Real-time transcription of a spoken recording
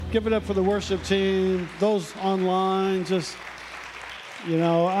Give it up for the worship team. Those online,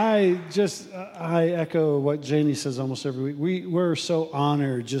 I echo what Janie says almost every week. We're so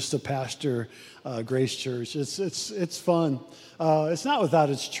honored just to pastor Grace Church. It's fun. It's not without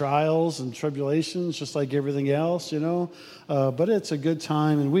its trials and tribulations, just like everything else, but it's a good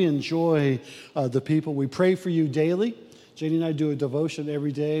time, and we enjoy the people. We pray for you daily. Janie and I do a devotion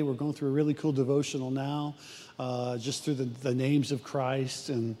every day. We're going through a really cool devotional now, just through the names of Christ,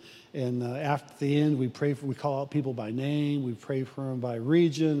 and after the end, we call out people by name. We pray for them by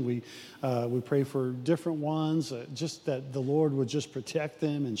region. We pray for different ones, just that the Lord would just protect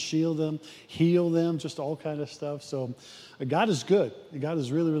them and shield them, heal them, just all kind of stuff. So God is good. God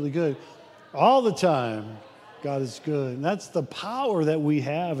is really, really good. All the time, God is good. And that's the power that we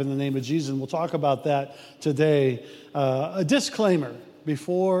have in the name of Jesus. And we'll talk about that today. A disclaimer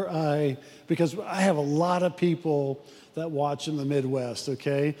because I have a lot of people that watch in the Midwest,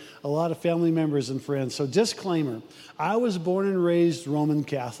 okay? A lot of family members and friends. So disclaimer, I was born and raised Roman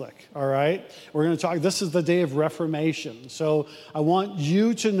Catholic, all right? We're going to talk, this is the day of Reformation. So I want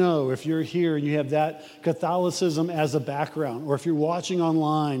you to know, if you're here and you have that Catholicism as a background, or if you're watching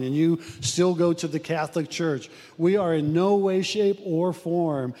online and you still go to the Catholic Church, we are in no way, shape, or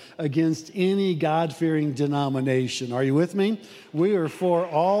form against any God-fearing denomination. Are you with me? We are for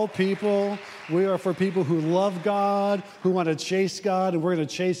all people. We are for people who love God, who want to chase God, and we're going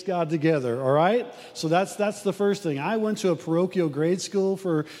to chase God together, all right? So that's the first thing. I went to a parochial grade school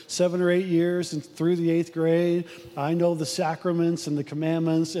for 7 or 8 years and through the 8th grade. I know the sacraments and the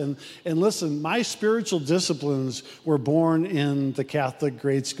commandments. And listen, my spiritual disciplines were born in the Catholic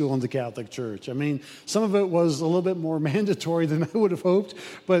grade school and the Catholic Church. I mean, some of it was a little bit more mandatory than I would have hoped,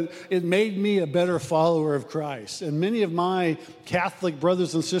 but it made me a better follower of Christ. And many of my Catholic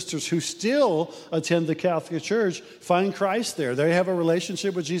brothers and sisters who still attend the Catholic Church find Christ there. They have a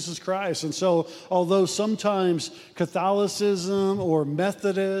relationship with Jesus Christ. And so, although sometimes Catholicism or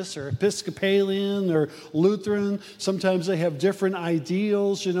Methodist or Episcopalian or Lutheran, sometimes they have different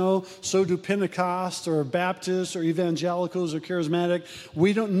ideals, so do Pentecost or Baptist or evangelicals or charismatic.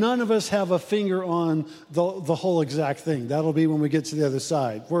 None of us have a finger on the whole exact thing. That'll be when we get to the other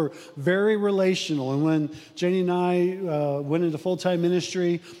side. We're very relational. And when Janie and I went into full-time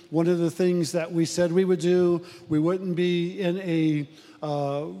ministry, one of the things that we said we would do, we wouldn't be it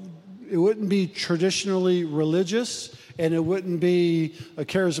wouldn't be traditionally religious, and it wouldn't be a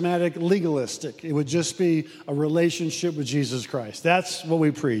charismatic legalistic. It would just be a relationship with Jesus Christ. That's what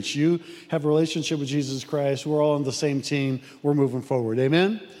we preach. You have a relationship with Jesus Christ. We're all on the same team. We're moving forward.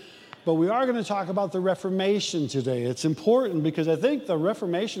 Amen? But we are going to talk about the Reformation today. It's important because I think the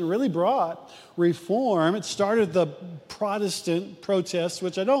Reformation really brought reform. It started the Protestant protests,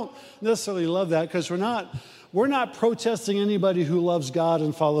 which I don't necessarily love that because we're not protesting anybody who loves God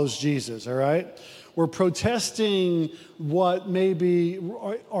and follows Jesus, all right? We're protesting what maybe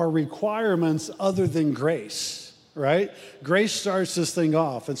are requirements other than grace. Right? Grace starts this thing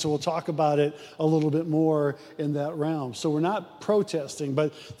off, and so we'll talk about it a little bit more in that realm. So we're not protesting,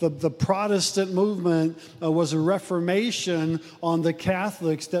 but the Protestant movement was a reformation on the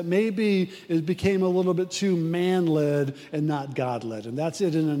Catholics that maybe it became a little bit too man-led and not God-led, and that's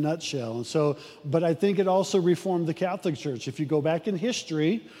it in a nutshell. And so, but I think it also reformed the Catholic Church. If you go back in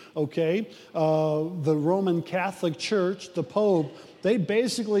history, okay, the Roman Catholic Church, the Pope, they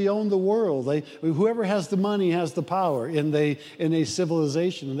basically own the world. Whoever has the money has the power in a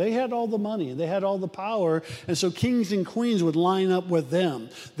civilization. And they had all the money and they had all the power. And so kings and queens would line up with them.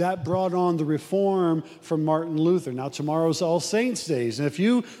 That brought on the reform from Martin Luther. Now tomorrow's All Saints' Days. And if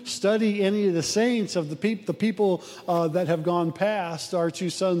you study any of the saints of the people that have gone past, our two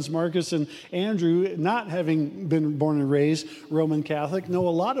sons, Marcus and Andrew, not having been born and raised Roman Catholic, know a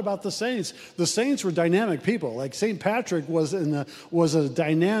lot about the saints. The saints were dynamic people. Like St. Patrick was a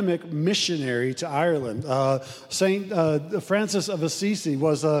dynamic missionary to Ireland. St. Francis of Assisi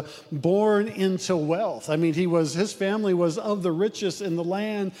was born into wealth. I mean, his family was of the richest in the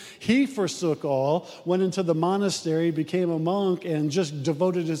land. He forsook all, went into the monastery, became a monk, and just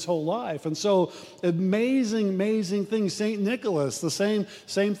devoted his whole life. And so, amazing things. St. Nicholas, the same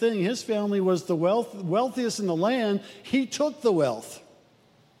thing. His family was the wealthiest in the land. He took the wealth.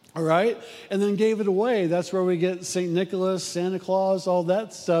 All right? And then gave it away. That's where we get St. Nicholas, Santa Claus, all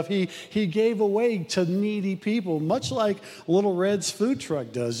that stuff. He gave away to needy people, much like Little Red's food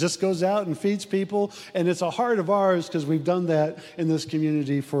truck does. Just goes out and feeds people. And it's a heart of ours because we've done that in this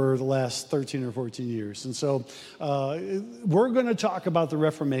community for the last 13 or 14 years. And so we're going to talk about the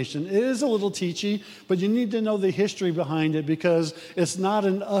Reformation. It is a little teachy, but you need to know the history behind it because it's not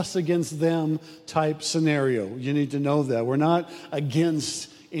an us against them type scenario. You need to know that. We're not against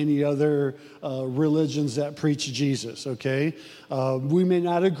any other religions that preach Jesus, okay? We may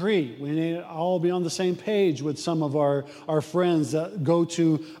not agree. We may not all be on the same page with some of our friends that go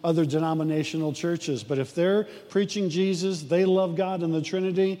to other denominational churches. But if they're preaching Jesus, they love God and the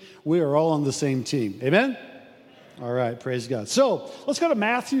Trinity, we are all on the same team. Amen? All right, praise God. So let's go to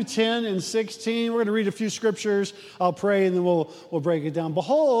Matthew 10 and 16. We're going to read a few scriptures. I'll pray and then we'll break it down.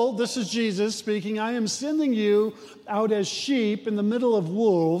 Behold, this is Jesus speaking. I am sending you out as sheep in the middle of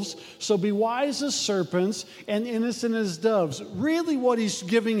wolves. So be wise as serpents and innocent as doves. Really what he's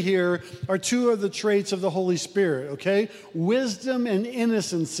giving here are two of the traits of the Holy Spirit, okay? Wisdom and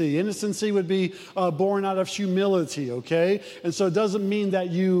innocency. Innocency would be born out of humility, okay? And so it doesn't mean that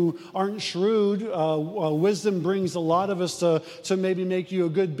you aren't shrewd. Wisdom brings a lot of us to maybe make you a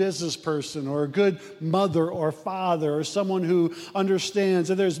good business person or a good mother or father or someone who understands.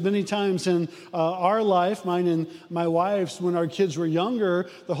 And there's many times in our life, mine and my wife's, when our kids were younger,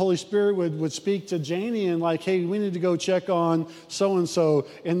 the Holy Spirit would speak to Janie and like, hey, we need to go check on so-and-so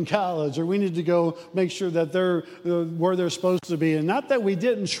in college, or we need to go make sure that they're where they're supposed to be. And not that we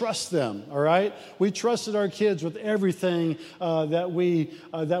didn't trust them, all right? We trusted our kids with everything that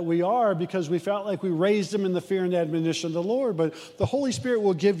we are, because we felt like we raised them in the fear and admonition of the Lord. But the Holy Spirit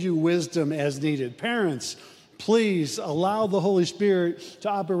will give you wisdom as needed. Parents, please allow the Holy Spirit to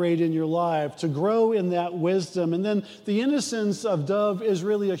operate in your life, to grow in that wisdom. And then the innocence of dove is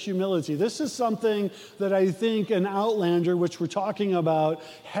really a humility. This is something that I think an outlander, which we're talking about,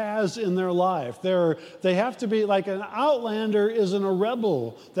 has in their life. They have to be like, an outlander isn't a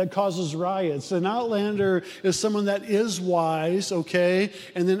rebel that causes riots. An outlander is someone that is wise, okay,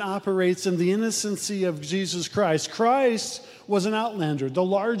 and then operates in the innocency of Jesus Christ. Christ was an outlander, the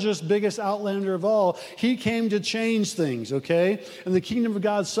largest, biggest outlander of all. He came to change things, okay? And the kingdom of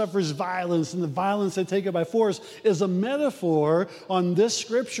God suffers violence, and the violence they take it by force is a metaphor on this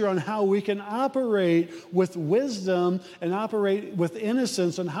scripture on how we can operate with wisdom and operate with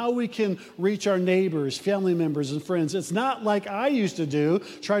innocence, and how we can reach our neighbors, family members, and friends. It's not like I used to do,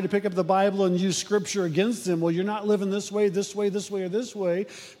 try to pick up the Bible and use scripture against them. Well, you're not living this way, this way, this way, or this way,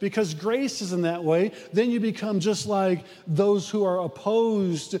 because grace isn't that way. Then you become just like those who are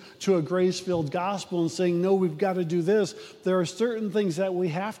opposed to a grace-filled gospel and saying, no, we've got to do this. There are certain things that we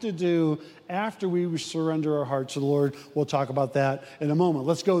have to do after we surrender our hearts to the Lord. We'll talk about that in a moment.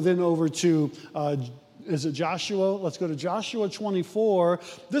 Let's go then over to, is it Joshua? Let's go to Joshua 24.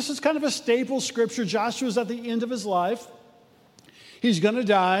 This is kind of a staple scripture. Joshua's at the end of his life. He's going to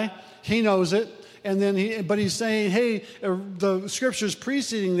die. He knows it. And then but he's saying, hey, the scriptures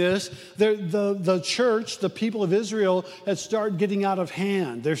preceding this, the church, the people of Israel had started getting out of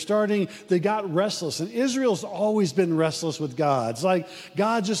hand. They got restless. And Israel's always been restless with God. It's like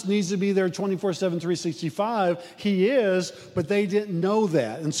God just needs to be there 24/7, 365. He is, but they didn't know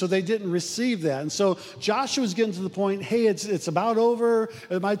that. And so they didn't receive that. And so Joshua's getting to the point, hey, it's about over.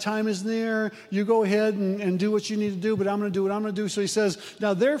 My time is near. You go ahead and do what you need to do, but I'm going to do what I'm going to do. So he says,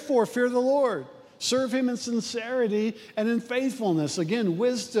 now therefore fear the Lord. Serve him in sincerity and in faithfulness. Again,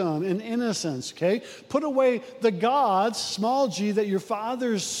 wisdom and innocence, okay? Put away the gods, small g, that your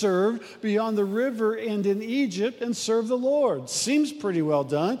fathers served beyond the river and in Egypt, and serve the Lord. Seems pretty well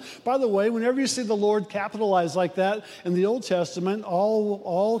done. By the way, whenever you see the Lord capitalized like that in the Old Testament,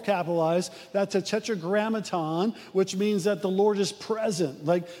 all capitalized, that's a tetragrammaton, which means that the Lord is present.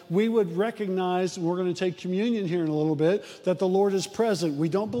 Like we would recognize, we're going to take communion here in a little bit, that the Lord is present. We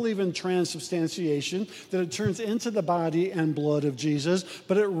don't believe in transubstantiation, that it turns into the body and blood of Jesus,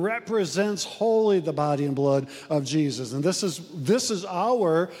 but it represents wholly the body and blood of Jesus. And this is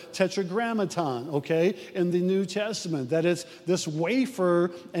our tetragrammaton, okay, in the New Testament, that it's this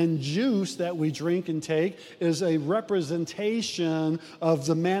wafer and juice that we drink and take is a representation of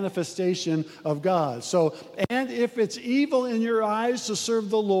the manifestation of God. So, and if it's evil in your eyes to serve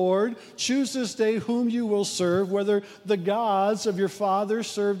the Lord, choose this day whom you will serve, whether the gods of your fathers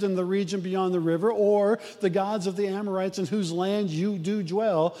served in the region beyond the river, or the gods of the Amorites in whose land you do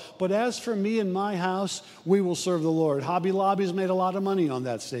dwell. But as for me and my house, we will serve the Lord. Hobby Lobby's made a lot of money on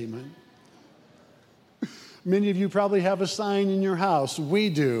that statement. Many of you probably have a sign in your house.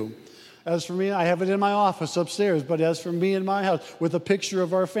 We do. As for me, I have it in my office upstairs, but as for me and my house, with a picture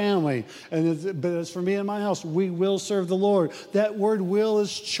of our family. But as for me and my house, we will serve the Lord. That word will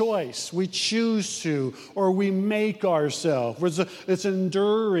is choice. We choose to, or we make ourselves. It's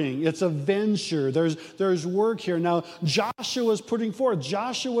enduring. It's a venture. There's work here. Now, Joshua is putting forth.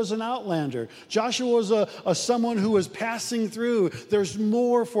 Joshua was an outlander. Joshua was a someone who was passing through. There's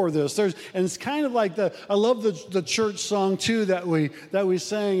more for this. And it's kind of like I love the church song, too, that we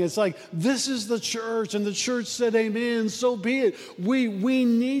sang. It's like, this is the church. And the church said, amen, so be it. We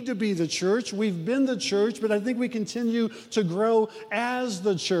need to be the church. We've been the church, but I think we continue to grow as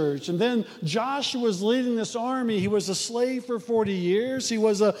the church. And then Joshua was leading this army. He was a slave for 40 years. He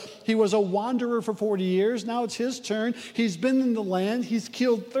was a wanderer for 40 years. Now it's his turn. He's been in the land. He's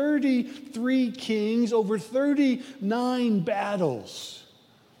killed 33 kings, over 39 battles.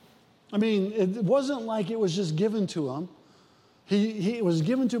 I mean, it wasn't like it was just given to him. It was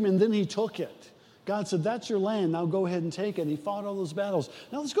given to him and then he took it. God said, that's your land. Now go ahead and take it. And he fought all those battles.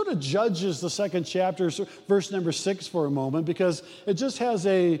 Now let's go to Judges, the 2nd chapter, verse number 6 for a moment, because it just has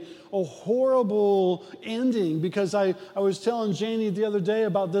a horrible ending. Because I was telling Janie the other day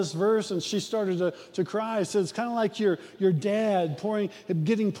about this verse, and she started to cry. I said, it's kind of like your dad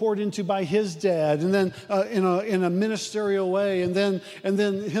getting poured into by his dad, and then in a ministerial way, and then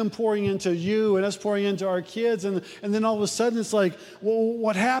him pouring into you, and us pouring into our kids, and then all of a sudden it's like, well,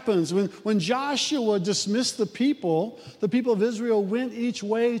 what happens when Joshua dismissed the people of Israel went each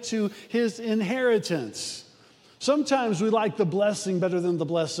way to his inheritance. Sometimes we like the blessing better than the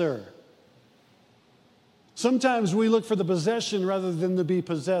blesser. Sometimes we look for the possession rather than to be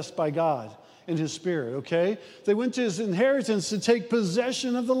possessed by God in his spirit, okay? They went to his inheritance to take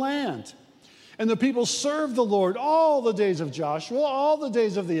possession of the land. And the people served the Lord all the days of Joshua, all the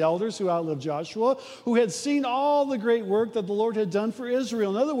days of the elders who outlived Joshua, who had seen all the great work that the Lord had done for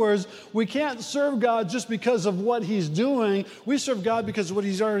Israel. In other words, we can't serve God just because of what he's doing. We serve God because of what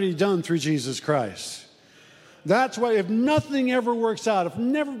he's already done through Jesus Christ. That's why if nothing ever works out, if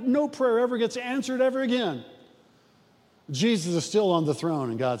no prayer ever gets answered ever again, Jesus is still on the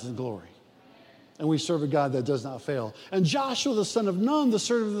throne and God's in glory. And we serve a God that does not fail. And Joshua, the son of Nun, the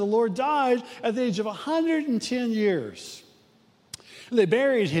servant of the Lord, died at the age of 110 years. And they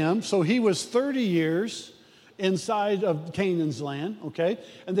buried him, so he was 30 years inside of Canaan's land, okay?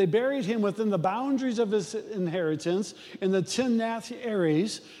 And they buried him within the boundaries of his inheritance in the Timnath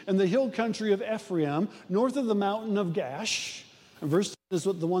Ares, in the hill country of Ephraim, north of the mountain of Gash. And verse 10 is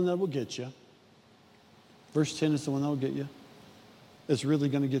the one that will get you. Verse 10 is the one that will get you. It's really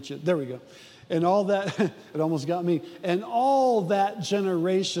going to get you. There we go. And all that, it almost got me. And all that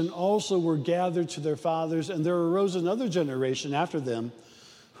generation also were gathered to their fathers, and there arose another generation after them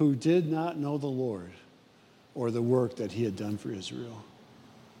who did not know the Lord or the work that he had done for Israel.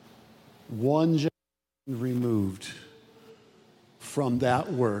 One generation removed from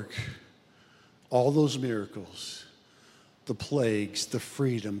that work, all those miracles, the plagues, the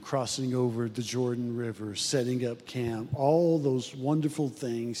freedom, crossing over the Jordan River, setting up camp, all those wonderful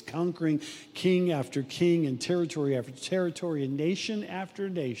things, conquering king after king and territory after territory and nation after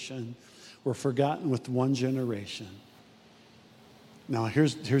nation were forgotten with one generation. Now,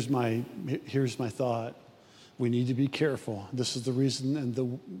 here's my thought. We need to be careful. This is the reason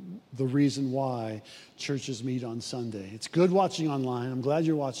and the reason why churches meet on Sunday. It's good watching online. I'm glad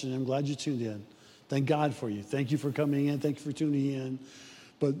you're watching. I'm glad you tuned in. Thank God for you. Thank you for coming in. Thank you for tuning in.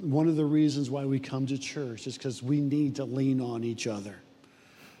 But one of the reasons why we come to church is because we need to lean on each other.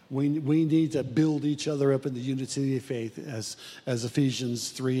 We need to build each other up in the unity of faith, as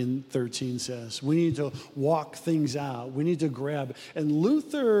Ephesians 3:13 says. We need to walk things out. We need to grab. And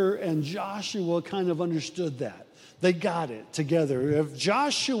Luther and Joshua kind of understood that. They got it together. If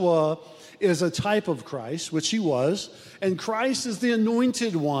Joshua is a type of Christ, which he was, and Christ is the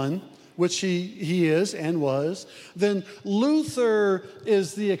anointed one, which he is and was, then Luther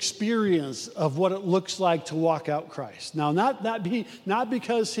is the experience of what it looks like to walk out Christ. Now, not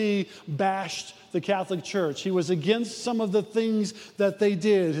because he bashed the Catholic Church. He was against some of the things that they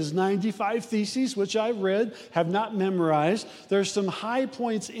did. His 95 Theses, which I've read, have not memorized. There's some high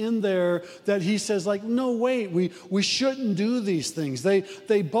points in there that he says, like, no, wait, we shouldn't do these things.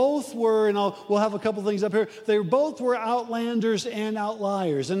 They both were, and we'll have a couple things up here, they both were outlanders and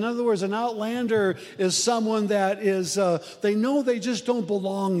outliers. In other words, an outlander is someone that is, they know they just don't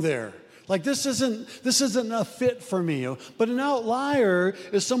belong there. Like, this isn't a fit for me. But an outlier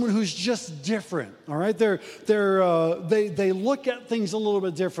is someone who's just different. All right, they look at things a little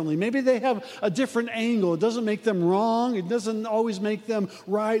bit differently. Maybe they have a different angle. It doesn't make them wrong. It doesn't always make them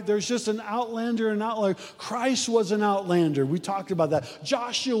right. There's just an outlander and outlier. Christ was an outlander. We talked about that.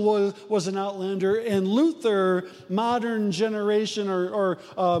 Joshua was an outlander, and Luther, modern generation or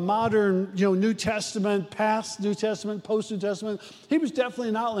modern, New Testament, past New Testament, post New Testament, he was definitely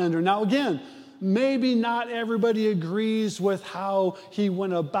an outlander. Now, again, Maybe not everybody agrees with how he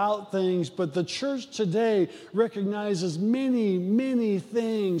went about things, but the church today recognizes many, many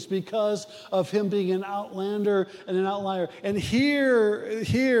things because of him being an outlander and an outlier. And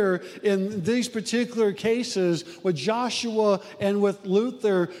here in these particular cases, with Joshua and with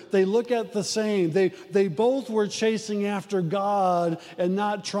Luther, they look at the same. They both were chasing after God and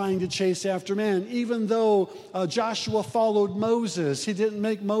not trying to chase after man. Even though Joshua followed Moses, he didn't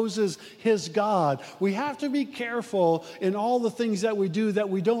make Moses his God. We have to be careful in all the things that we do that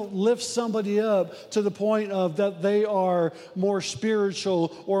we don't lift somebody up to the point of that they are more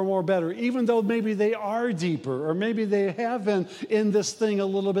spiritual or more better, even though maybe they are deeper or maybe they have been in this thing a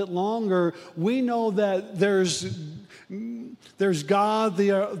little bit longer. We know that there's God,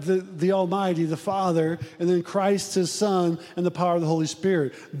 the Almighty, the Father, and then Christ, His Son, and the power of the Holy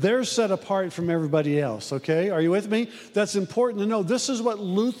Spirit. They're set apart from everybody else, okay? Are you with me? That's important to know. This is what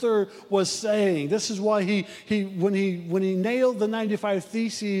Luther was saying. This is why when he nailed the 95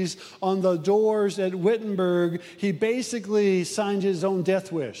 Theses on the doors at Wittenberg, he basically signed his own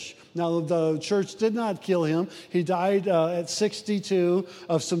death wish. Now, the church did not kill him. He died at 62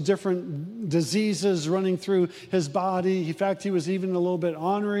 of some different diseases running through his body. In fact, he was even a little bit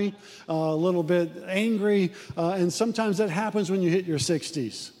ornery, a little bit angry, and sometimes that happens when you hit your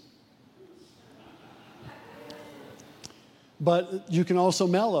 60s. But you can also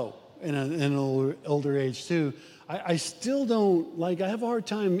mellow in an older age, too. I still don't, I have a hard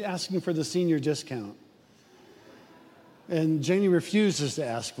time asking for the senior discount. And Janie refuses to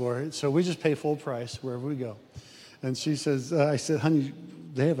ask for it, so we just pay full price wherever we go. And she says, I said, honey,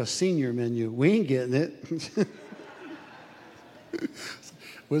 they have a senior menu. We ain't getting it.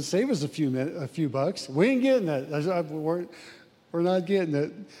 Well, save us a few bucks. We ain't getting it. We're not getting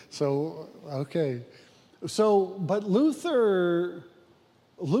it. So, okay. So, but Luther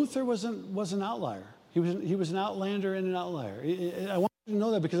was an outlier. He was an outlander and an outlier. I want you to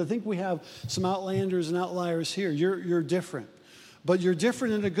know that because I think we have some outlanders and outliers here. You're different. But you're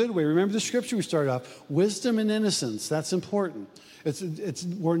different in a good way. Remember the scripture we started off. Wisdom and innocence. That's important.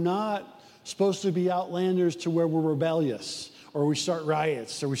 We're not supposed to be outlanders to where we're rebellious or we start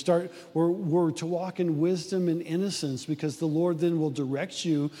riots or we're to walk in wisdom and innocence because the Lord then will direct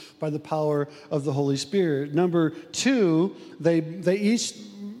you by the power of the Holy Spirit. Number two, they each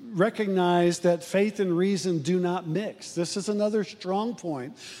recognize that faith and reason do not mix. This is another strong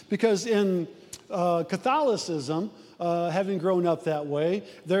point because in Catholicism, having grown up that way,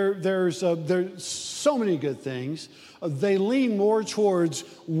 there's so many good things. They lean more towards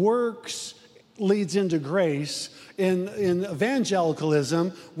works leads into grace. In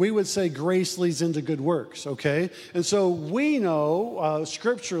evangelicalism, we would say grace leads into good works, okay? And so we know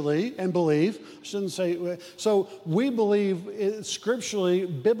scripturally and believe, so we believe scripturally,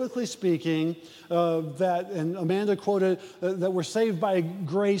 biblically speaking, that, and Amanda quoted, that we're saved by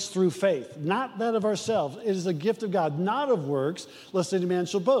grace through faith, not that of ourselves. It is a gift of God, not of works, lest any man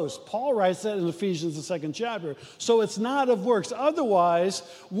shall boast. Paul writes that in Ephesians, the 2nd chapter. So it's not of works. Otherwise,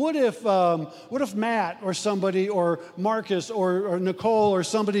 what if Matt or somebody or Marcus or Nicole or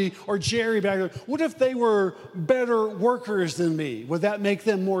somebody or Jerry back there, what if they were better workers than me? Would that make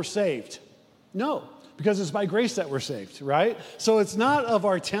them more saved? No, because it's by grace that we're saved, right? So it's not of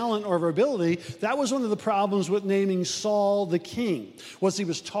our talent or of our ability. That was one of the problems with naming Saul the king, was he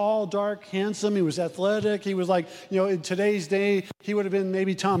was tall, dark, handsome, he was athletic, he was like, in today's day, he would have been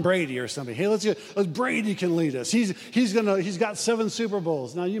maybe Tom Brady or something. Hey, let's Brady can lead us. He's got 7 Super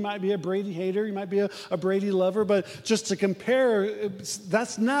Bowls. Now, you might be a Brady hater, you might be a Brady lover, but just to compare,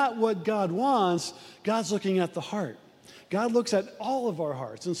 that's not what God wants. God's looking at the heart. God looks at all of our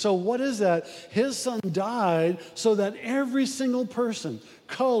hearts. And so what is that? His son died so that every single person,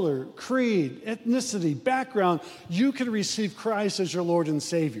 color, creed, ethnicity, background, you can receive Christ as your Lord and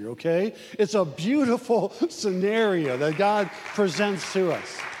Savior, okay? It's a beautiful scenario that God presents to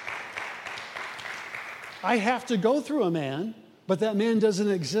us. I have to go through a man, but that man doesn't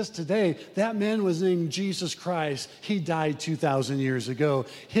exist today. That man was named Jesus Christ. He died 2,000 years ago.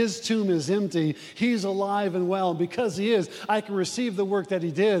 His tomb is empty. He's alive and well. And because he is, I can receive the work that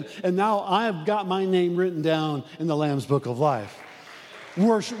he did. And now I've got my name written down in the Lamb's Book of Life.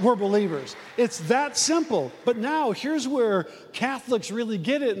 We're believers. It's that simple. But now here's where Catholics really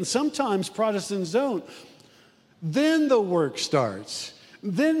get it, and sometimes Protestants don't. Then the work starts.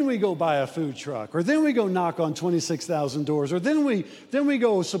 Then we go buy a food truck, or then we go knock on 26,000 doors, or then we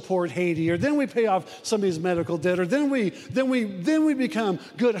go support Haiti, or then we pay off somebody's medical debt, or then we become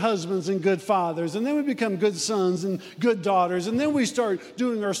good husbands and good fathers, and then we become good sons and good daughters, and then we start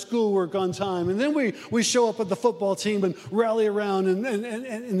doing our schoolwork on time, and then we show up at the football team and rally around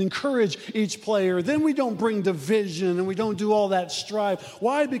and encourage each player. Then we don't bring division, and we don't do all that strife.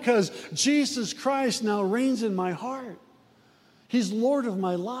 Why? Because Jesus Christ now reigns in my heart. He's Lord of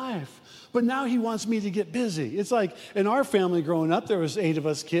my life. But now he wants me to get busy. It's like in our family growing up, there was 8 of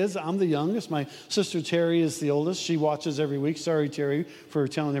us kids. I'm the youngest. My sister Terry is the oldest. She watches every week. Sorry, Terry, for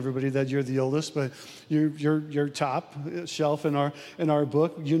telling everybody that you're the oldest, but you're top shelf in our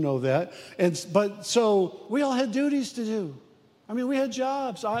book. You know that. But so we all had duties to do. I mean, we had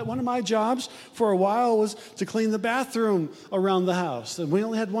jobs. One of my jobs for a while was to clean the bathroom around the house. And we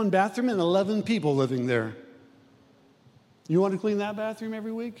only had one bathroom and 11 people living there. You want to clean that bathroom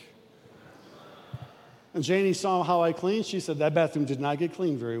every week? And Janie saw how I cleaned. She said, that bathroom did not get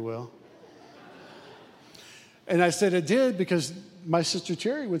cleaned very well. And I said it did because my sister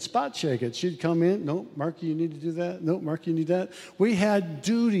Terry would spot check it. She'd come in, no, Marky, you need to do that. No, Marky, you need that. We had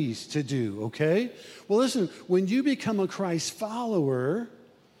duties to do, okay? Well, listen, when you become a Christ follower,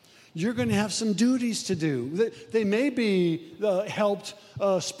 you're going to have some duties to do. They may be helped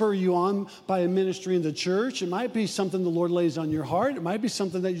spur you on by a ministry in the church. It might be something the Lord lays on your heart. It might be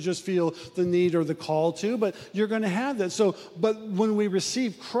something that you just feel the need or the call to, but you're going to have that. But when we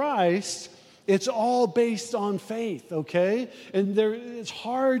receive Christ, it's all based on faith, okay? And it's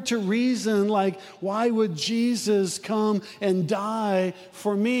hard to reason, like, why would Jesus come and die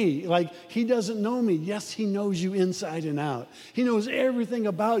for me? Like, he doesn't know me. Yes, he knows you inside and out. He knows everything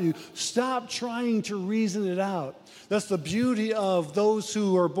about you. Stop trying to reason it out. That's the beauty of those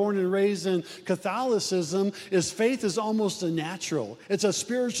who are born and raised in Catholicism, is faith is almost a natural. It's a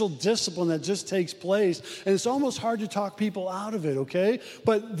spiritual discipline that just takes place, and it's almost hard to talk people out of it, okay?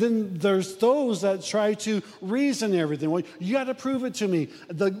 But then there's those that try to reason everything. Well, you got to prove it to me.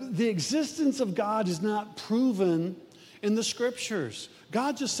 The existence of God is not proven in the Scriptures.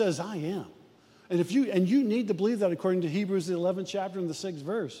 God just says, I am. And you need to believe that according to Hebrews, the 11th chapter and the 6th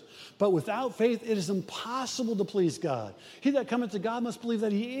verse. But without faith, it is impossible to please God. He that cometh to God must believe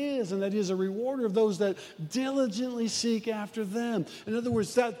that he is, and that he is a rewarder of those that diligently seek after them. In other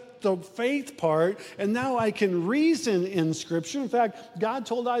words, the faith part, and now I can reason in Scripture. In fact, God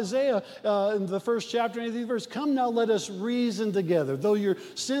told Isaiah in the 1st chapter, 18th verse, come now, let us reason together. Though your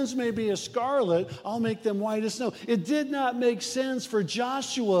sins may be as scarlet, I'll make them white as snow. It did not make sense for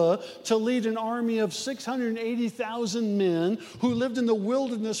Joshua to lead an army of 680,000 men who lived in the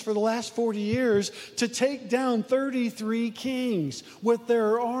wilderness for the last 40 years to take down 33 kings with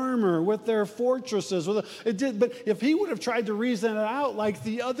their armor, with their fortresses. But if he would have tried to reason it out like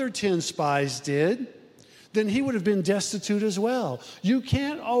the other 10 spies did, then he would have been destitute as well. You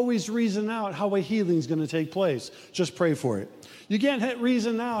can't always reason out how a healing is going to take place. Just pray for it. You can't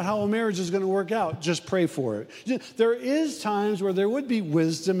reason out how a marriage is going to work out. Just pray for it. There is times where there would be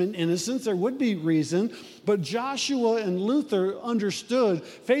wisdom and innocence. There would be reason. But Joshua and Luther understood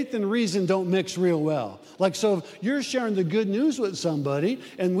faith and reason don't mix real well. Like, so if you're sharing the good news with somebody,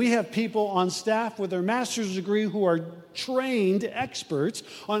 and we have people on staff with their master's degree who are trained experts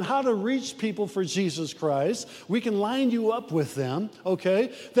on how to reach people for Jesus Christ, we can line you up with them,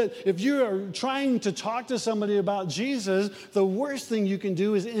 okay? That if you are trying to talk to somebody about Jesus, the worst thing you can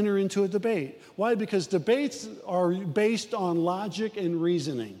do is enter into a debate. Why? Because debates are based on logic and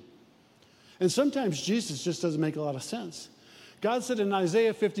reasoning. And sometimes Jesus just doesn't make a lot of sense. God said in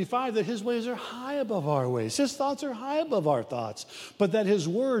Isaiah 55 that his ways are high above our ways. His thoughts are high above our thoughts. But that his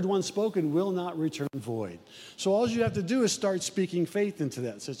word, once spoken, will not return void. So all you have to do is start speaking faith into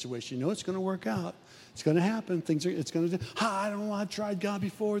that situation. You know it's going to work out. It's going to happen. It's going to do. I don't know. I've tried God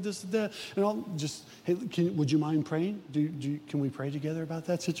before. This and that. And I'll just. Hey, would you mind praying? Can we pray together about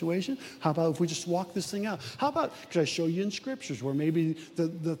that situation? How about if we just walk this thing out? How about could I show you in Scriptures where maybe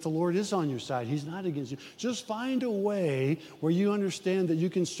the Lord is on your side? He's not against you. Just find a way where you understand that you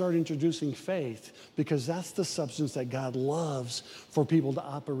can start introducing faith, because that's the substance that God loves for people to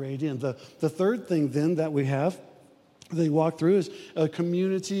operate in. The third thing then that we have they walked through is a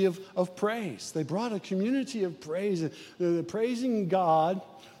community of praise. They brought a community of praise, praising God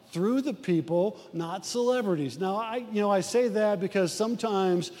through the people, not celebrities. Now, I say that because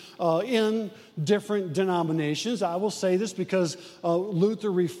sometimes in different denominations, I will say this because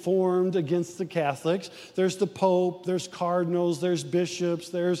Luther reformed against the Catholics. There's the Pope, there's cardinals, there's bishops,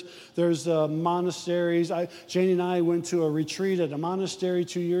 there's monasteries. Janie and I went to a retreat at a monastery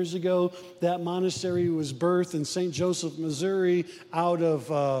 2 years ago. That monastery was birthed in St. Joseph, Missouri, out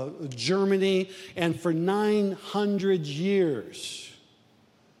of Germany, and for 900 years,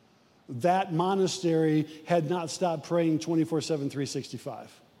 that monastery had not stopped praying 24/7, 365.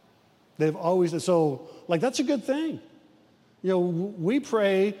 They've always, so like that's a good thing. We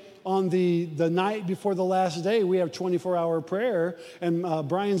pray on the night before the last day. We have 24-hour prayer, and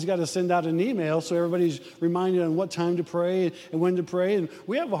Brian's got to send out an email so everybody's reminded on what time to pray and when to pray. And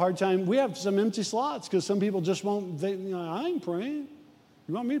we have a hard time. We have some empty slots because some people just won't. I ain't praying.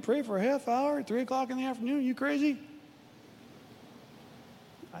 You want me to pray for a half hour at 3 o'clock in the afternoon? You crazy?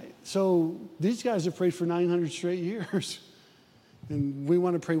 So these guys have prayed for 900 straight years, and we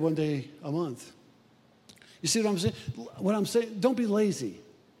want to pray one day a month. You see what I'm saying? What I'm saying, don't be lazy.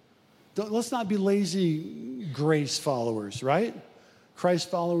 Let's not be lazy grace followers, right? Christ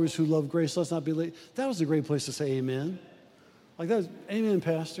followers who love grace, let's not be lazy. That was a great place to say amen. Like that was, amen,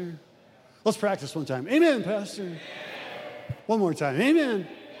 Pastor. Let's practice one time. Amen, Pastor. Amen. One more time. Amen.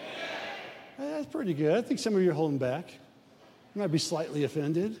 That's pretty good. I think some of you are holding back. You might be slightly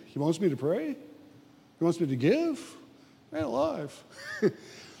offended. He wants me to pray? He wants me to give? Man alive. That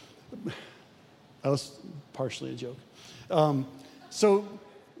was partially a joke. So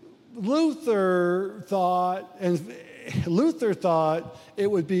Luther thought it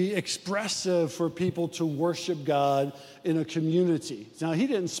would be expressive for people to worship God in a community. Now, he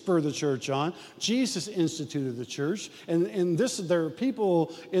didn't spur the church on. Jesus instituted the church. And there are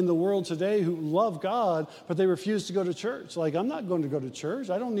people in the world today who love God, but they refuse to go to church. Like, I'm not going to go to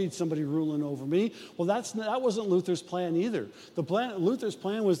church. I don't need somebody ruling over me. Well, that wasn't Luther's plan either. Luther's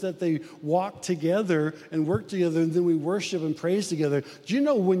plan was that they walk together and work together, and then we worship and praise together. Do you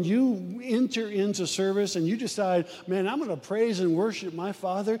know when you enter into service and you decide, man, I'm going to praise and worship my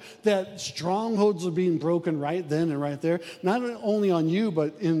Father, that strongholds are being broken right then and right there, not only on you,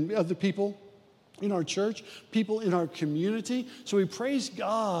 but in other people in our church, people in our community. So we praise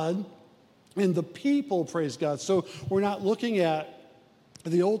God, and the people praise God. So we're not looking at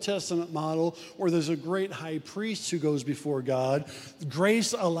the Old Testament model where there's a great high priest who goes before God.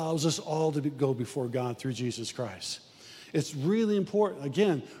 Grace allows us all to go before God through Jesus Christ. It's really important.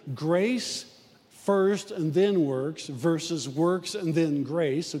 Again, grace first and then works versus works and then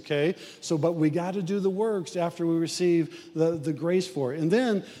grace, okay? So, but we got to do the works after we receive the grace for it. And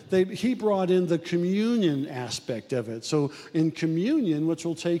then he brought in the communion aspect of it. So in communion, which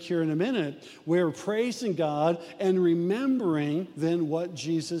we'll take here in a minute, we're praising God and remembering then what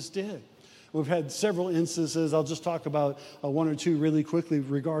Jesus did. We've had several instances. I'll just talk about one or two really quickly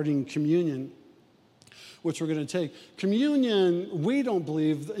regarding communion, which we're going to take. Communion, we don't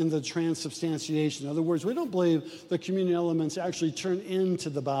believe in the transubstantiation. In other words, we don't believe the communion elements actually turn into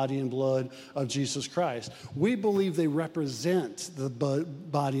the body and blood of Jesus Christ. We believe they represent the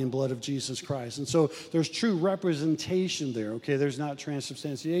body and blood of Jesus Christ. And so there's true representation there, okay? There's not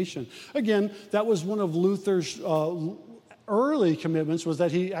transubstantiation. Again, that was one of Luther's early commitments, was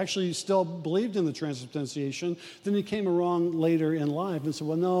that he actually still believed in the transubstantiation. Then he came along later in life and said,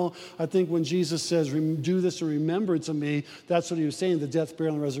 well, no, I think when Jesus says, do this in remembrance of me, that's what he was saying, the death,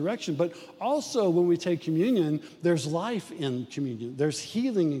 burial, and resurrection. But also when we take communion, there's life in communion. There's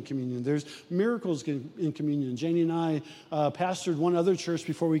healing in communion. There's miracles in communion. Janie and I pastored one other church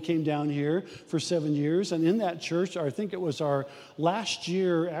before we came down here for 7 years. And in that church, I think it was our last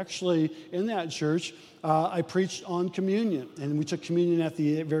year actually in that church, I preached on communion, and we took communion at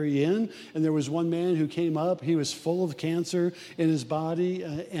the very end, and there was one man who came up. He was full of cancer in his body,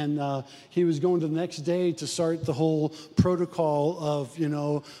 and he was going to the next day to start the whole protocol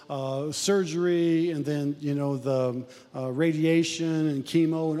of, surgery, and then, the radiation and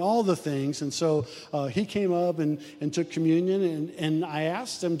chemo and all the things. And so he came up and took communion, and I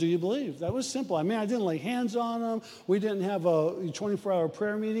asked him, do you believe? That was simple. I mean, I didn't lay hands on him. We didn't have a 24-hour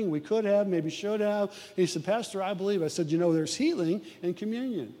prayer meeting. We could have, maybe should have. He said, Pastor, I believe. I said, there's healing in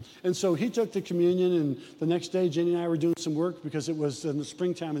communion. And so he took the communion, and the next day, Jenny and I were doing some work because it was in the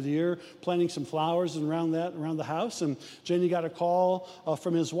springtime of the year, planting some flowers around the house. And Jenny got a call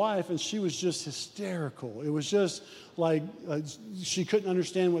from his wife, and she was just hysterical. It was just like she couldn't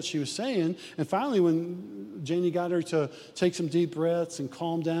understand what she was saying. And finally, when Janie got her to take some deep breaths and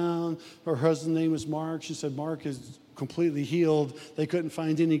calm down, her husband's name was Mark. She said, Mark is completely healed. They couldn't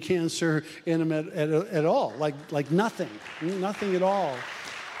find any cancer in him at all, like nothing at all.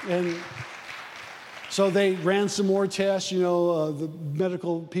 And so they ran some more tests. The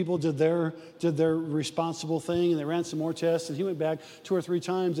medical people did their responsible thing, and they ran some more tests. And he went back 2 or 3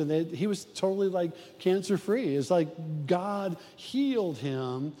 times, and he was totally like cancer-free. It's like God healed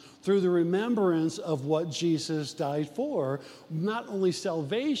him through the remembrance of what Jesus died for, not only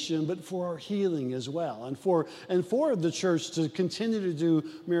salvation, but for our healing as well, and for the church to continue to do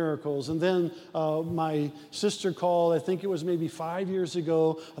miracles. And then my sister called, I think it was maybe 5 years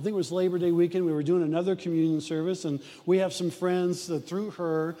ago. I think it was Labor Day weekend. We were doing another communion service, and we have some friends through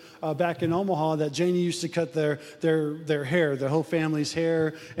her back in Omaha that Janie used to cut their hair, the whole family's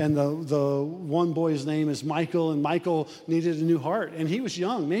hair. And the one boy's name is Michael, and Michael needed a new heart, and he was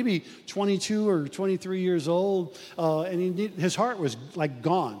young, maybe 22 or 23 years old, and his heart was like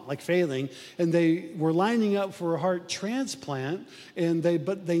gone, like failing, and they were lining up for a heart transplant,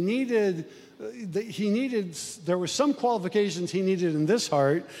 but they needed. There were some qualifications he needed in this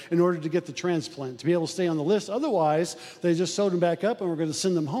heart in order to get the transplant, to be able to stay on the list. Otherwise, they just sewed him back up and were going to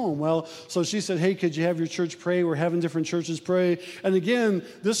send him home. Well, so she said, hey, could you have your church pray? We're having different churches pray. And again,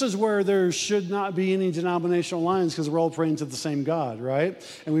 this is where there should not be any denominational lines because we're all praying to the same God, right?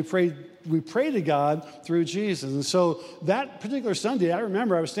 And we pray to God through Jesus. And so that particular Sunday, I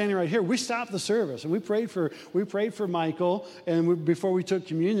remember I was standing right here. We stopped the service and we prayed for Michael, and before we took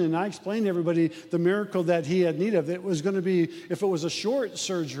communion, and I explained to everybody the miracle that he had need of. It was going to be, if it was a short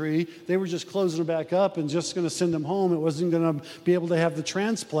surgery, they were just closing him back up and just going to send him home. It wasn't going to be able to have the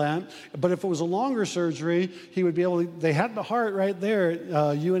transplant. But if it was a longer surgery, he would be able to, they had the heart right there at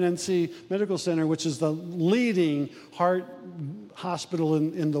UNNC Medical Center, which is the leading heart hospital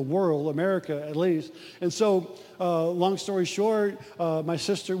in the world, America at least. And so, long story short, my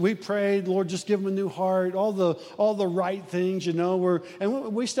sister, we prayed, Lord, just give him a new heart, all the right things,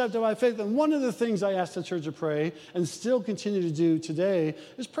 and we stepped out by faith. And one of the things I asked the church to pray, and still continue to do today,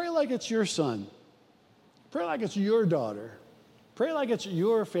 is pray like it's your son. Pray like it's your daughter. Pray like it's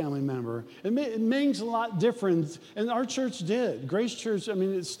your family member. It means a lot different. And our church did. Grace Church,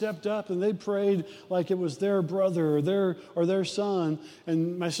 it stepped up and they prayed like it was their brother or their son.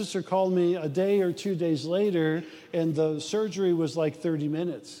 And my sister called me a day or 2 days later, and the surgery was like 30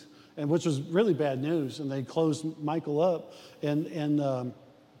 minutes, and which was really bad news. And they closed Michael up. And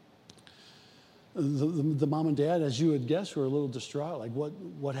the mom and dad, as you would guess, were a little distraught. Like,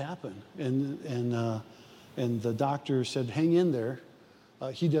 what happened? And the doctor said, hang in there.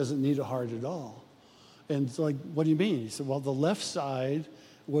 He doesn't need a heart at all. And it's like, what do you mean? He said, well, the left side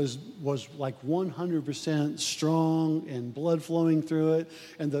was like 100% strong and blood flowing through it.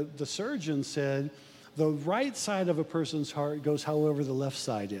 And the surgeon said, the right side of a person's heart goes however the left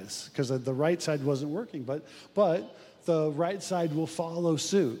side is, because the right side wasn't working. But the right side will follow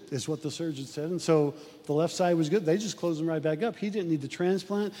suit, is what the surgeon said. And so the left side was good. They just closed him right back up. He didn't need the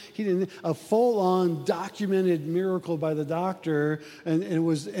transplant. He didn't need a full-on documented miracle by the doctor.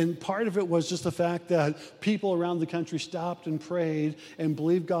 And part of it was just the fact that people around the country stopped and prayed and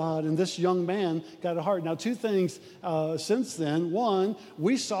believed God. And this young man got a heart. Now, 2 things since then. One,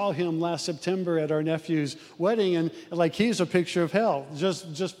 we saw him last September at our nephew's wedding, and like he's a picture of health,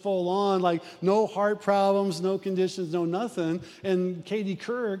 just full on, like no heart problems, no conditions, no nothing. And Katie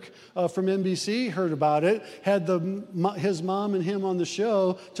Couric from NBC heard about it, had his mom and him on the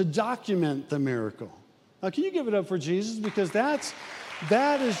show to document the miracle. Now, can you give it up for Jesus? Because that's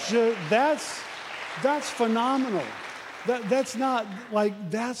phenomenal. That's not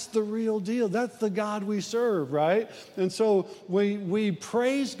like, that's the real deal. That's the God we serve, right? And so we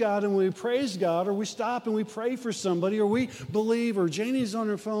praise God, and when we praise God, or we stop and we pray for somebody, or we believe, or Janie's on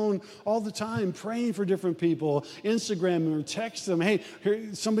her phone all the time praying for different people, Instagram or text them, hey, here,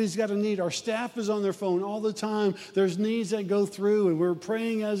 somebody's got a need. Our staff is on their phone all the time. There's needs that go through, and we're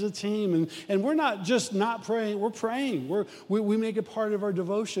praying as a team. And we're not just not praying, we're praying. We make it part of our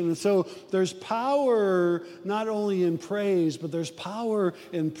devotion. And so there's power not only in praise, but there's power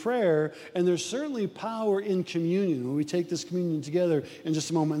in prayer, and there's certainly power in communion when we take this communion together in just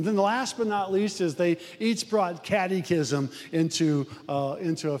a moment. And then the last but not least is they each brought catechism into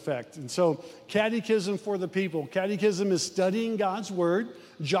effect. And so catechism for the people. Catechism is studying God's word.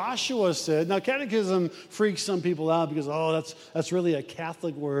 Joshua said, now catechism freaks some people out because, that's really a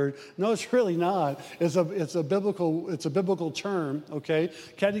Catholic word. No, it's really not. It's a biblical term, okay?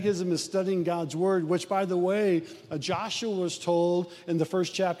 Catechism is studying God's word, which, by the way, Joshua Joshua was told in the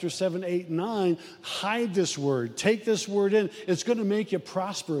first chapter 7, 8, 9, hide this word, take this word in. It's going to make you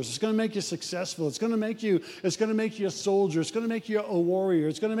prosperous. It's going to make you successful. It's going to make you a soldier. It's going to make you a warrior.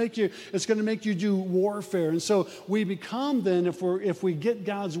 It's going to make you do warfare. And so we become then, if we get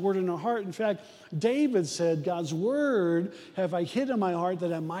God's word in our heart. In fact, David said, God's word have I hid in my heart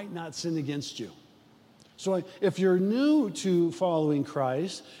that I might not sin against you. So if you're new to following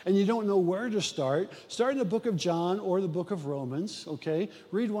Christ and you don't know where to start in the book of John or the book of Romans, okay?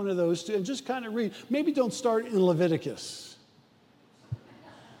 Read one of those two and just kind of read. Maybe don't start in Leviticus.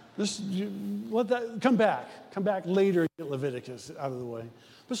 Come back later and get Leviticus out of the way.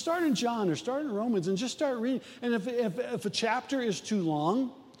 But start in John or start in Romans and just start reading. And if a chapter is too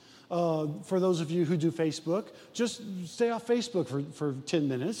long, for those of you who do Facebook, just stay off Facebook for 10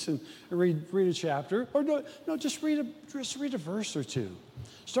 minutes and read a chapter. Or just read a verse or two.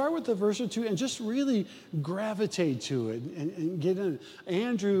 Start with a verse or two and just really gravitate to it and get in it.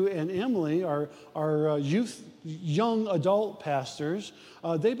 Andrew and Emily are young adult pastors.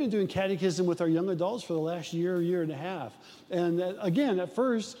 They've been doing catechism with our young adults for the last year and a half. And again, at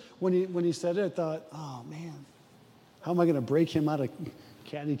first, when he said it, I thought, oh man, how am I going to break him out of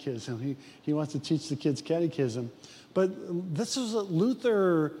catechism? He wants to teach the kids catechism. But this is what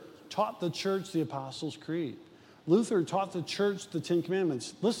Luther taught the church the Apostles' Creed. Luther taught the church the Ten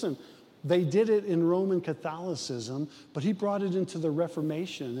Commandments. Listen, they did it in Roman Catholicism, but he brought it into the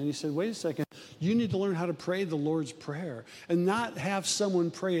Reformation. And he said, wait a second, you need to learn how to pray the Lord's Prayer and not have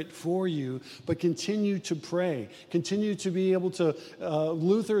someone pray it for you, but continue to pray. Continue to be able to,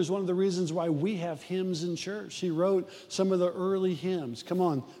 Luther is one of the reasons why we have hymns in church. He wrote some of the early hymns. Come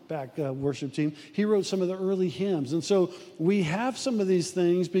on back, worship team. He wrote some of the early hymns. And so we have some of these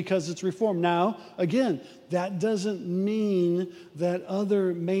things because it's Reformed. Now, again, that doesn't mean that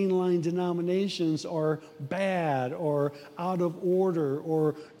other mainline denominations are bad or out of order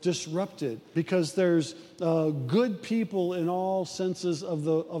or disrupted, because there's good people in all senses of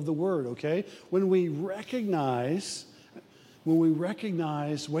the word, okay? When we recognize,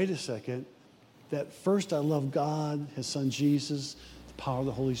 wait a second, that first I love God, his son Jesus, the power of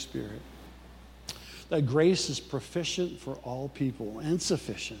the Holy Spirit. That grace is proficient for all people and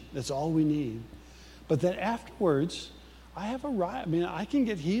sufficient. That's all we need. But that afterwards, I have a right. I mean, I can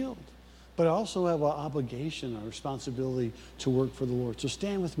get healed, but I also have an obligation, a responsibility to work for the Lord. So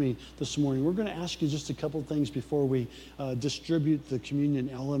stand with me this morning. We're going to ask you just a couple things before we distribute the communion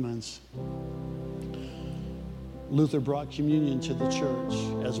elements. Luther brought communion to the church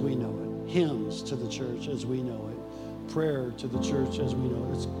as we know it, hymns to the church as we know it, prayer to the church as we know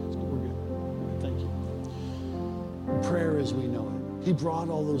it. We're good. Thank you. Prayer as we know it. He brought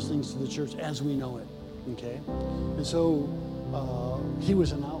all those things to the church as we know it. Okay? And so he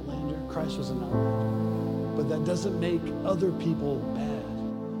was an outlander. Christ was an outlander. But that doesn't make other people bad,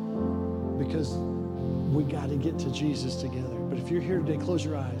 because we got to get to Jesus together. But if you're here today, close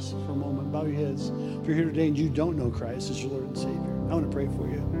your eyes for a moment. Bow your heads. If you're here today and you don't know Christ as your Lord and Savior, I want to pray for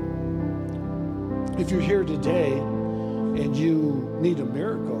you. If you're here today and you need a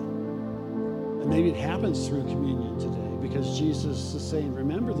miracle, and maybe it happens through communion today, because Jesus is saying,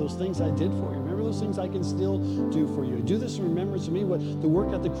 remember those things I did for you. Remember those things I can still do for you. Do this in remembrance of me. What the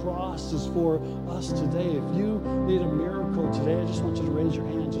work at the cross is for us today. If you need a miracle today, I just want you to raise your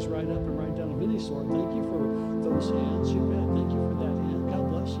hand just right up and right down of any sort. Thank you for those hands. You bet. Thank you for that hand. God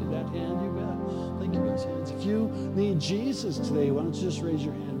bless you. That hand, you bet. Thank you for those hands. If you need Jesus today, why don't you just raise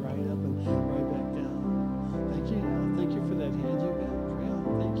your hand right up and right back down. Thank you. Thank you for that hand. You bet.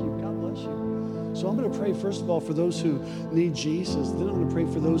 Thank you. God bless you. So I'm going to pray, first of all, for those who need Jesus. Then I'm going to pray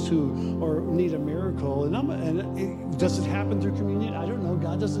for those who need a miracle. Does it happen through communion? I don't know.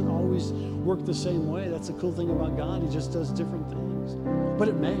 God doesn't always work the same way. That's the cool thing about God. He just does different things. But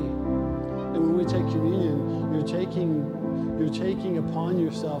it may. And when we take communion, you're taking upon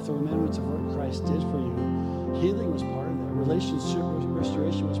yourself the remembrance of what Christ did for you. Healing was part of that. Relationship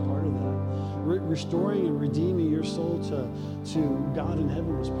restoration was part of that. Restoring and redeeming your soul to God in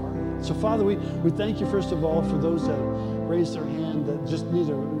heaven was part of it. So, Father, we thank you, first of all, for those that raised their hand that just need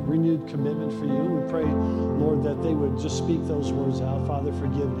a renewed commitment for you. We pray, Lord, that they would just speak those words out. Father,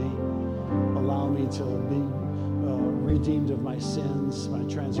 forgive me. Allow me to be redeemed of my sins, my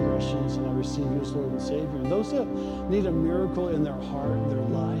transgressions, and I receive you as Lord and Savior. And those that need a miracle in their heart, in their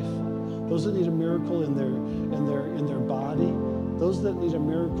life, those that need a miracle in their body, those that need a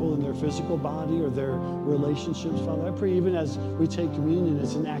miracle in their physical body or their relationships, Father, I pray even as we take communion,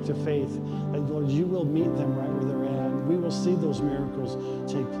 it's an act of faith, that, Lord, you will meet them right where they're at. We will see those miracles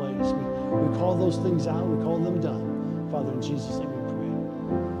take place. We call those things out. We call them done. Father, in Jesus' name we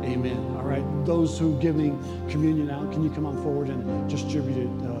pray. Amen. All right, those who are giving communion out, can you come on forward and distribute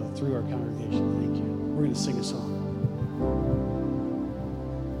it through our congregation? Thank you. We're going to sing a song.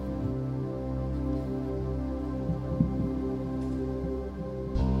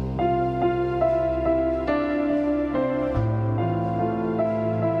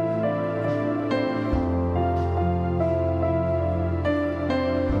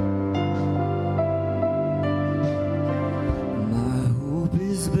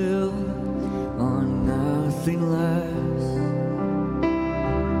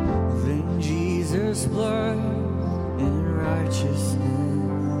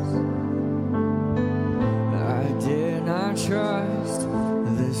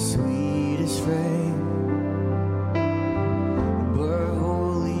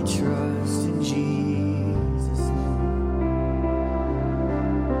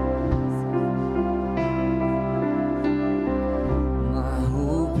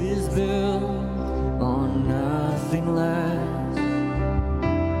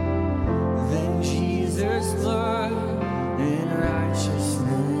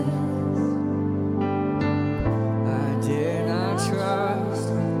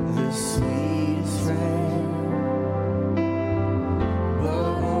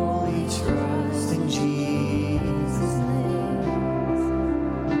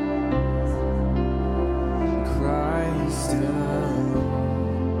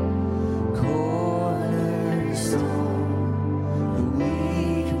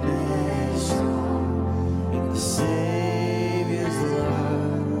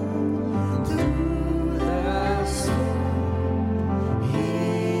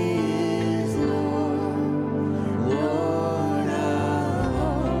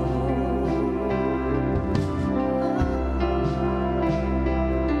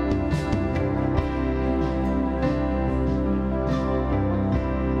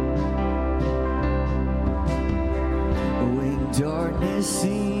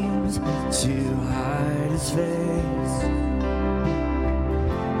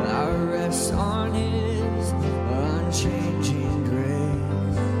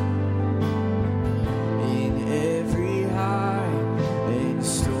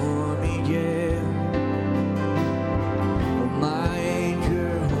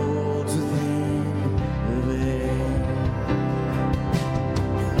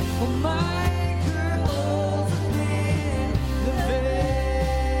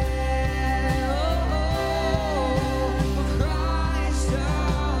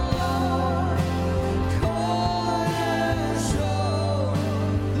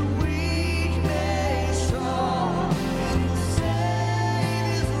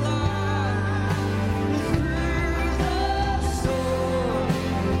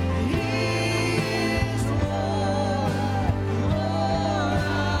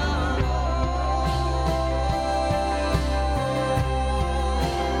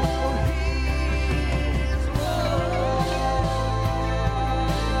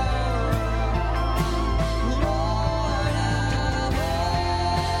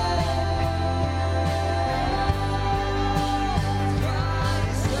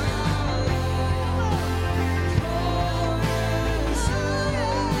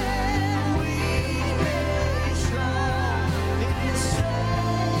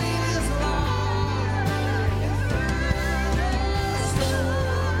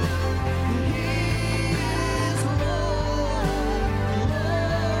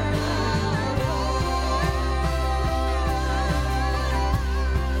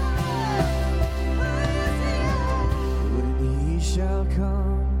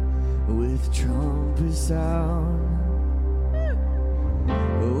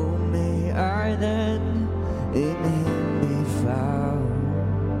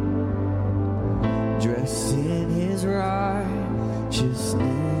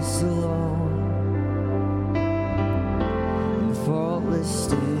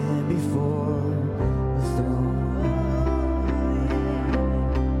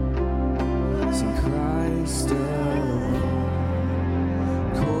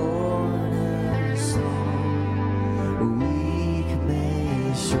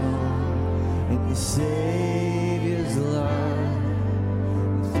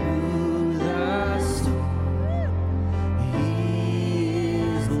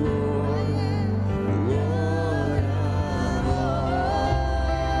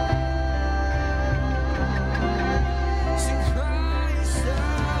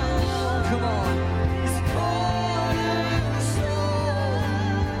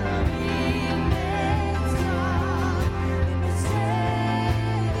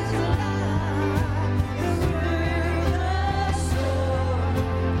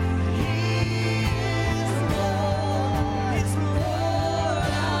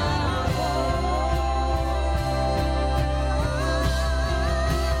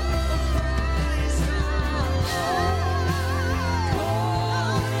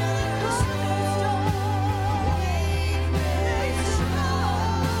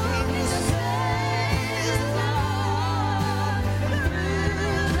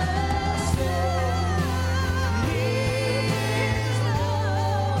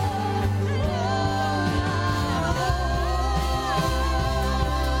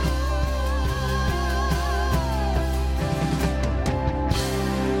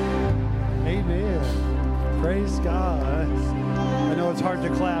 hard to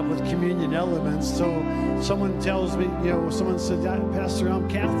clap with communion elements. So someone tells me, someone said, Pastor, I'm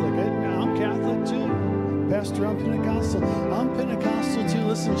Catholic. I'm Catholic too. Pastor, I'm Pentecostal. I'm Pentecostal too.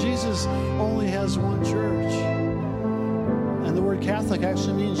 Listen, Jesus only has one church. And the word Catholic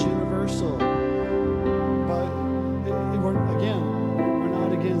actually means universal. But we're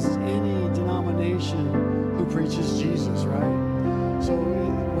not against any denomination who preaches Jesus, right? So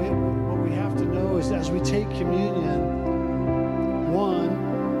what we have to know is as we take communion,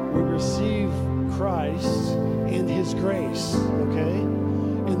 one, we receive Christ and His grace, okay?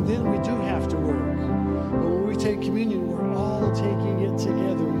 And then we do have to work. But when we take communion, we're all taking it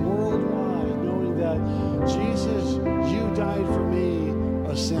together worldwide, knowing that Jesus, you died for me,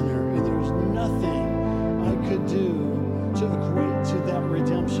 a sinner, and there's nothing I could do to equate to that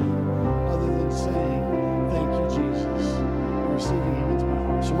redemption other than saying, thank you, Jesus, and receiving Him into my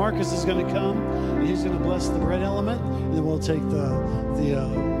heart. So Marcus is going to come, and he's going to bless the bread element, and then we'll take the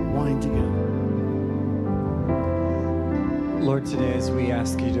wine together. Lord, today as we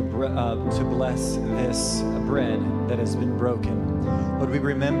ask you to bless this bread that has been broken, Lord, we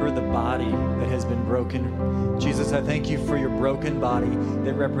remember the body that has been broken. Jesus, I thank you for your broken body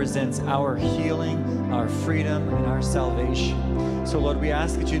that represents our healing, our freedom, and our salvation. So, Lord, we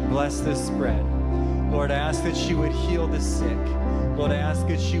ask that you'd bless this bread. Lord, I ask that you would heal the sick. Lord, I ask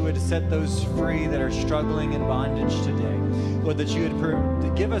that you would set those free that are struggling in bondage today. Lord, that you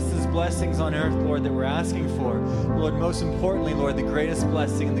would give us these blessings on earth, Lord, that we're asking for. Lord, most importantly, Lord, the greatest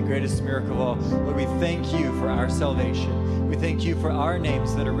blessing and the greatest miracle of all. Lord, we thank you for our salvation. We thank you for our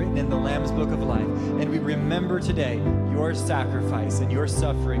names that are written in the Lamb's Book of Life. And we remember today your sacrifice and your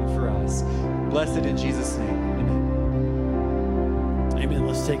suffering for us. Blessed in Jesus' name. Amen. Amen.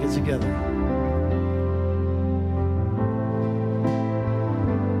 Let's take it together.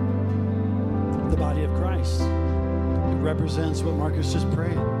 The body of Christ. It represents what Marcus just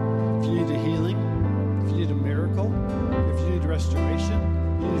prayed. If you need a healing, if you need a miracle, if you need restoration,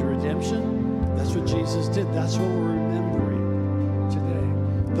 you need redemption, that's what Jesus did. That's what we're remembering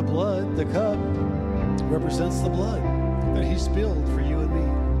today. The blood, the cup, represents the blood that He spilled for you and me.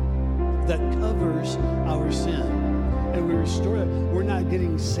 That covers our sin. And we restore it. We're not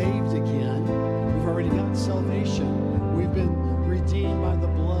getting saved again. We've already got salvation. We've been redeemed by the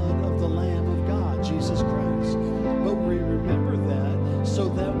blood of the Lamb of God, Jesus Christ. But we remember that so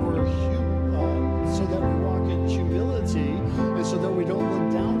that we walk in humility, and so that we don't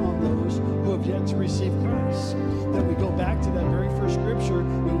look down on those who have yet to receive Christ. That we go back to that very first scripture.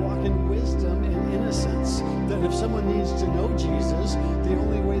 We walk in wisdom and innocence. That if someone needs to know Jesus, the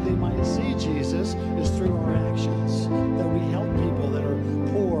only way they might see Jesus is through our actions. That we help people that are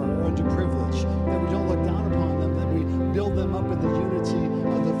poor or underprivileged. That we don't look down upon them. That we build them up in the unity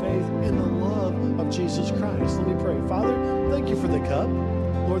of the faith and the love of Jesus Christ. Let me pray. Father, thank you for the cup.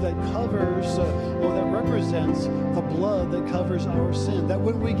 Lord, that covers, Lord, that represents the blood that covers our sin. That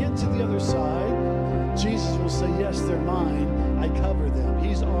when we get to the other side, Jesus will say, yes, they're mine. I cover them.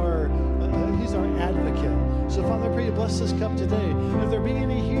 He's our advocate. So, Father, I pray you bless this cup today. If there be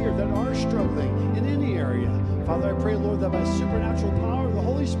any here that are struggling in any area, Father, I pray, Lord, that by supernatural power of the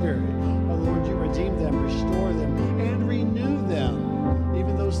Holy Spirit, Lord, you redeem them, restore them, and renew them.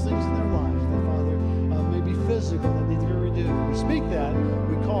 Even those things in their life that, Father, may be physical, that need to be renewed. We speak that,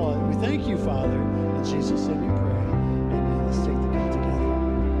 we call it. We thank you, Father. In Jesus' name we pray. Amen. Let's take the cup together.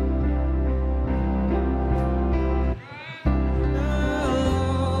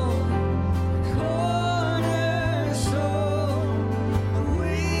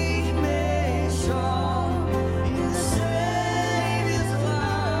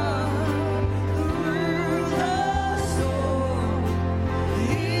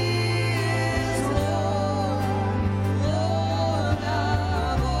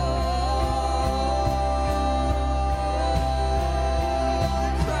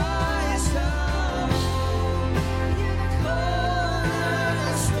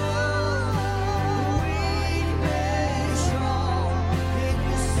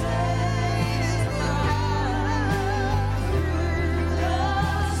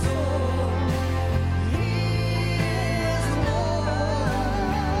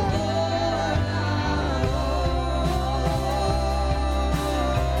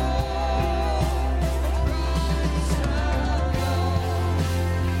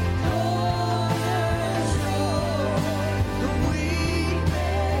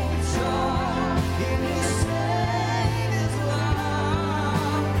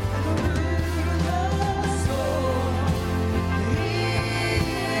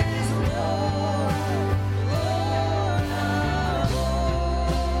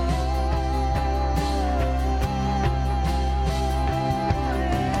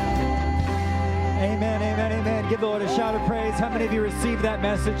 God of praise. How many of you received that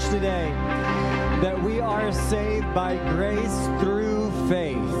message today? That we are saved by grace through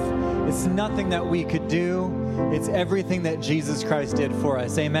faith. It's nothing that we could do. It's everything that Jesus Christ did for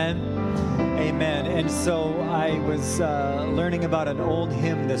us. Amen? Amen. And so I was learning about an old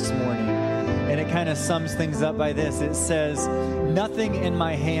hymn this morning, and it kind of sums things up by this. It says, "Nothing in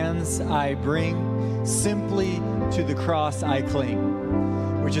my hands I bring, simply to the cross I cling."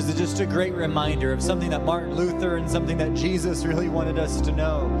 Which is just a great reminder of something that Martin Luther and something that Jesus really wanted us to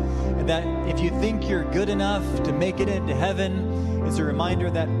know. And that if you think you're good enough to make it into heaven, it's a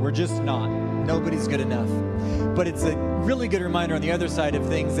reminder that we're just not. Nobody's good enough. But it's a really good reminder on the other side of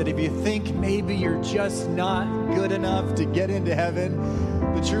things that if you think maybe you're just not good enough to get into heaven,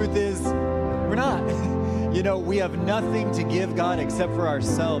 the truth is we're not. You know, we have nothing to give God except for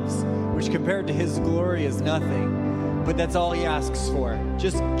ourselves, which compared to His glory is nothing. But that's all He asks for.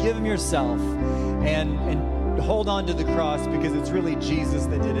 Just give Him yourself and hold on to the cross, because it's really Jesus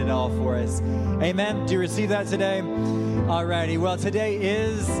that did it all for us. Amen? Do you receive that today? Alrighty. Well, today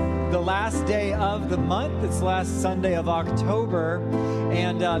is the last day of the month. It's the last Sunday of October.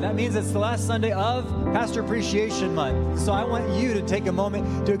 And that means it's the last Sunday of Pastor Appreciation Month. So I want you to take a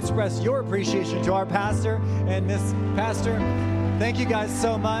moment to express your appreciation to our pastor and Miss Pastor. Thank you guys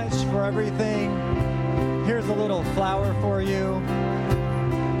so much for everything. Here's a little flower for you.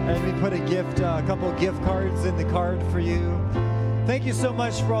 And we put a couple gift cards in the card for you. Thank you so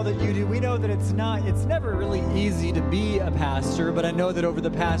much for all that you do. We know that it's never really easy to be a pastor, but I know that over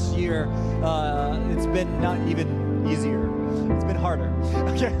the past year, it's been not even easier. It's been harder.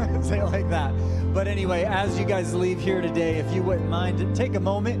 Okay, let's say it like that. But anyway, as you guys leave here today, if you wouldn't mind, take a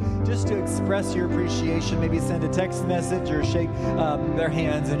moment just to express your appreciation. Maybe send a text message or shake their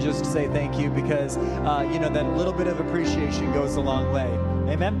hands and just say thank you, because that little bit of appreciation goes a long way.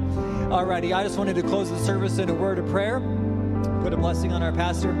 Amen? Alrighty, I just wanted to close the service in a word of prayer. Put a blessing on our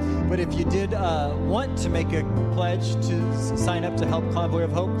pastor. But if you did want to make a pledge to sign up to help Convoy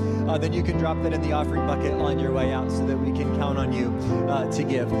of Hope, then you can drop that in the offering bucket on your way out so that we can count on you to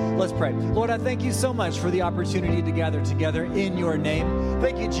give. Let's pray. Lord, I thank you so much for the opportunity to gather together in your name.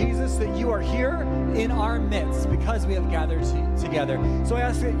 Thank you, Jesus, that you are here in our midst because we have gathered together. So I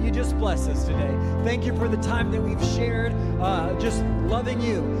ask that you just bless us today. Thank you for the time that we've shared, just loving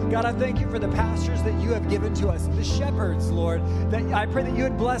you. God, I thank you for the pastors that you have given to us, the shepherds, Lord, that I pray that you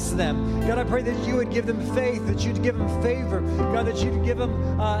would bless them. God, I pray that you would give them faith, that you'd give them favor. God, that you'd give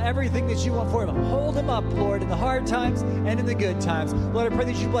them everything that you want for them. Hold them up, Lord, in the hard times and in the good times. Lord, I pray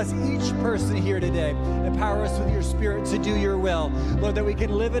that you bless each person here today. Empower us with your Spirit to do your will. Lord, that we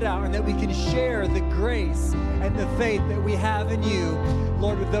can live it out and that we can share the grace and the faith that we have in you,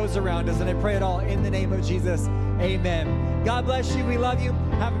 Lord, with those around us. And I pray it all in the name of Jesus. Amen. God bless you. We love you.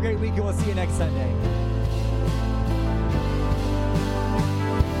 Have a great week, and we'll see you next Sunday.